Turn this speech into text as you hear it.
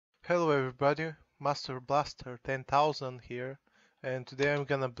Hello everybody, Master Blaster 10,000 here, and today I'm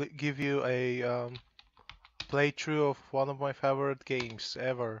gonna give you a playthrough of one of my favorite games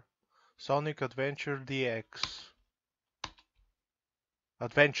ever, Sonic Adventure DX.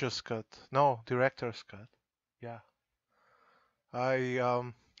 Adventure's Cut. No, Director's Cut. Yeah.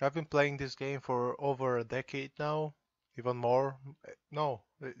 I've been playing this game for over a decade now, even more. No,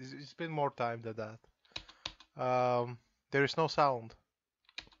 it's been more time than that. There is no sound.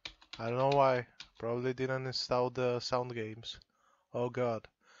 I don't know why. Probably didn't install the sound games. Oh god.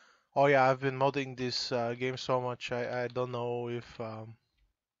 Oh yeah, I've been modding this game so much. I don't know if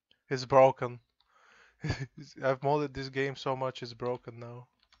it's broken. I've modded this game so much it's broken now.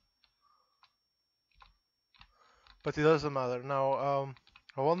 But it doesn't matter. Now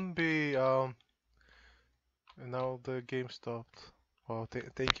I won't be now the game stopped. Wow,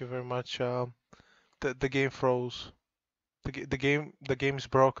 thank you very much. The game froze. The game's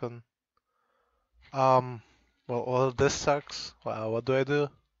broken. Well this sucks. Wow, what do I do?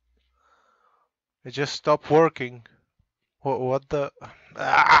 It just stopped working. What the?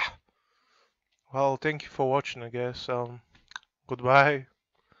 Ah! Well, thank you for watching, I guess. Goodbye.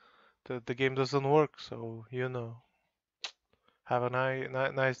 The game doesn't work, so you know. Have a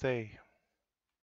nice day.